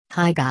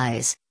Hi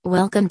guys,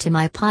 welcome to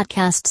my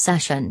podcast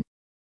session.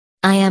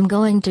 I am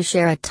going to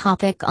share a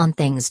topic on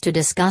things to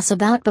discuss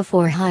about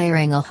before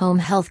hiring a home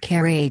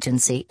healthcare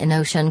agency in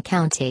Ocean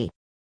County.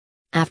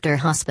 After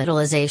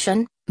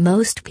hospitalization,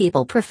 most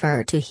people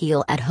prefer to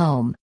heal at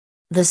home.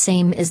 The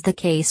same is the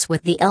case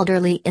with the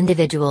elderly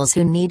individuals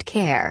who need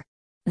care.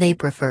 They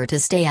prefer to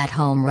stay at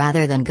home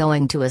rather than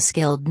going to a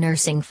skilled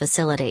nursing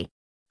facility.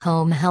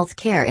 Home health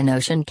care in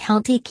Ocean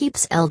County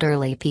keeps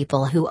elderly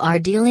people who are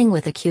dealing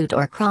with acute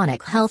or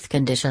chronic health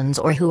conditions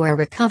or who are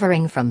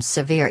recovering from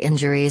severe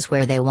injuries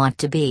where they want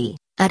to be,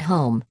 at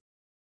home.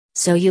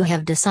 So you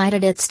have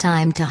decided it's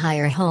time to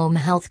hire home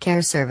health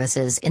care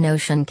services in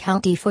Ocean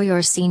County for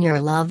your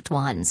senior loved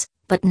ones,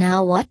 but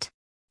now what?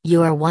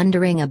 You are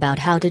wondering about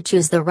how to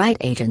choose the right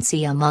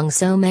agency among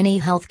so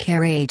many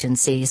healthcare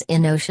agencies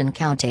in Ocean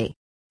County.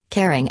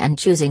 Caring and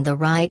choosing the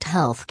right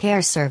health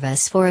care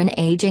service for an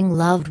aging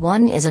loved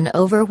one is an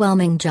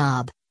overwhelming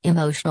job,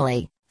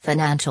 emotionally,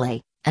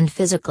 financially, and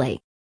physically.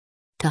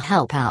 To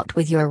help out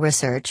with your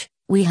research,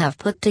 we have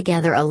put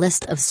together a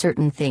list of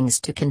certain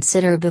things to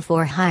consider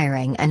before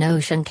hiring an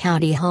Ocean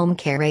County home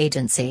care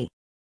agency.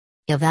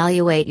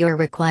 Evaluate your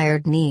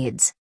required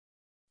needs.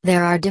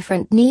 There are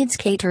different needs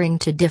catering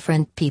to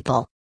different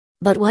people.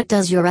 But what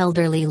does your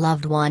elderly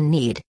loved one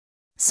need?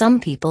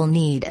 Some people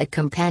need a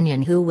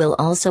companion who will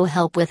also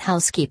help with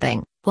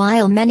housekeeping,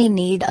 while many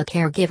need a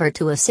caregiver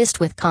to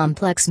assist with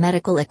complex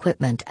medical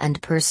equipment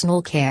and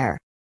personal care.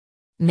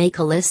 Make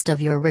a list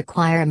of your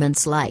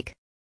requirements like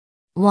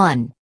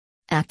 1.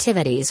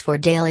 Activities for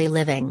daily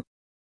living.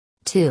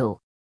 2.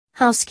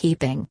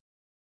 Housekeeping.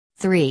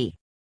 3.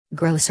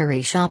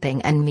 Grocery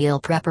shopping and meal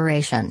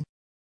preparation.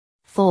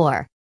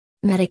 4.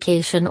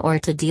 Medication or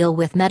to deal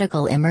with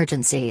medical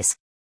emergencies.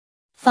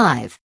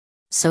 5.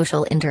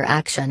 Social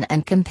interaction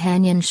and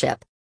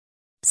companionship.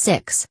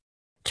 6.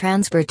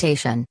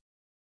 Transportation.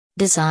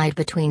 Decide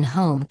between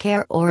home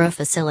care or a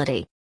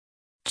facility.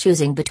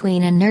 Choosing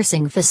between a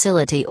nursing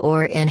facility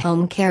or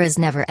in-home care is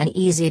never an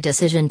easy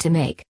decision to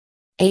make.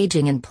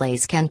 Aging in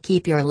place can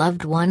keep your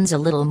loved ones a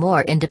little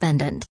more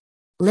independent.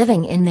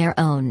 Living in their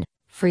own,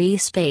 free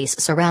space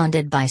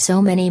surrounded by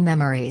so many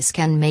memories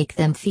can make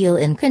them feel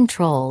in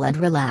control and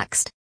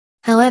relaxed.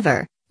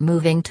 However,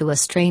 moving to a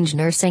strange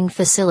nursing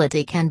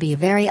facility can be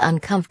very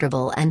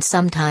uncomfortable and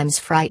sometimes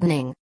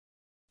frightening.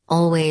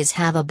 Always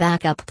have a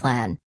backup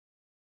plan.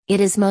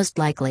 It is most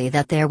likely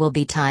that there will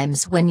be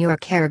times when your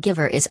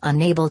caregiver is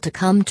unable to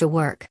come to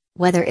work,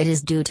 whether it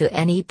is due to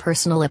any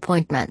personal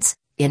appointments,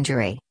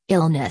 injury,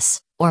 illness,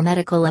 or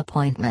medical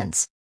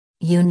appointments.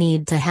 You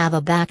need to have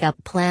a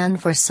backup plan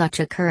for such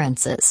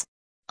occurrences.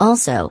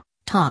 Also,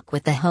 talk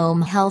with the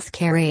home health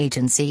care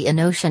agency in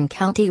Ocean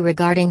County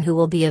regarding who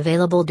will be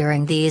available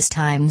during these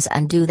times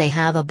and do they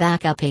have a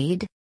backup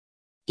aide?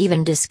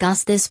 Even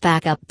discuss this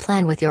backup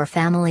plan with your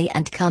family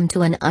and come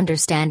to an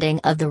understanding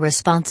of the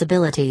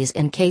responsibilities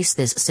in case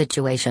this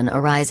situation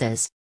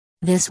arises.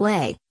 This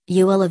way,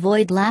 you will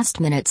avoid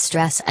last-minute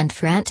stress and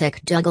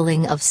frantic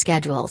juggling of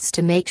schedules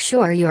to make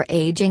sure your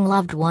aging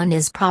loved one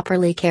is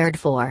properly cared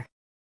for.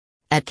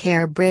 At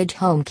CareBridge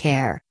Home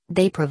Care,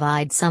 they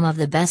provide some of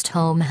the best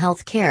home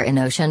health care in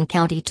Ocean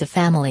County to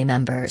family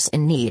members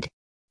in need.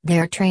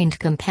 Their trained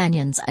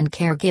companions and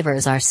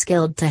caregivers are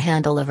skilled to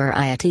handle a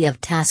variety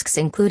of tasks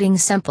including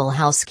simple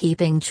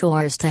housekeeping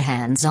chores to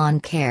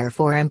hands-on care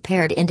for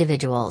impaired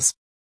individuals.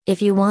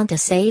 If you want a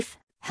safe,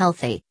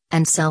 healthy,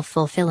 and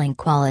self-fulfilling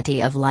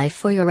quality of life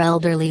for your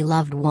elderly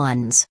loved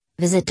ones,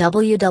 visit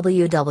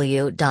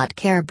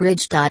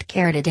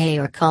www.carebridge.care today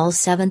or call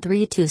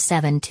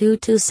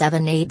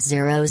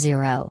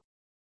 732-722-7800.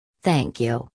 Thank you.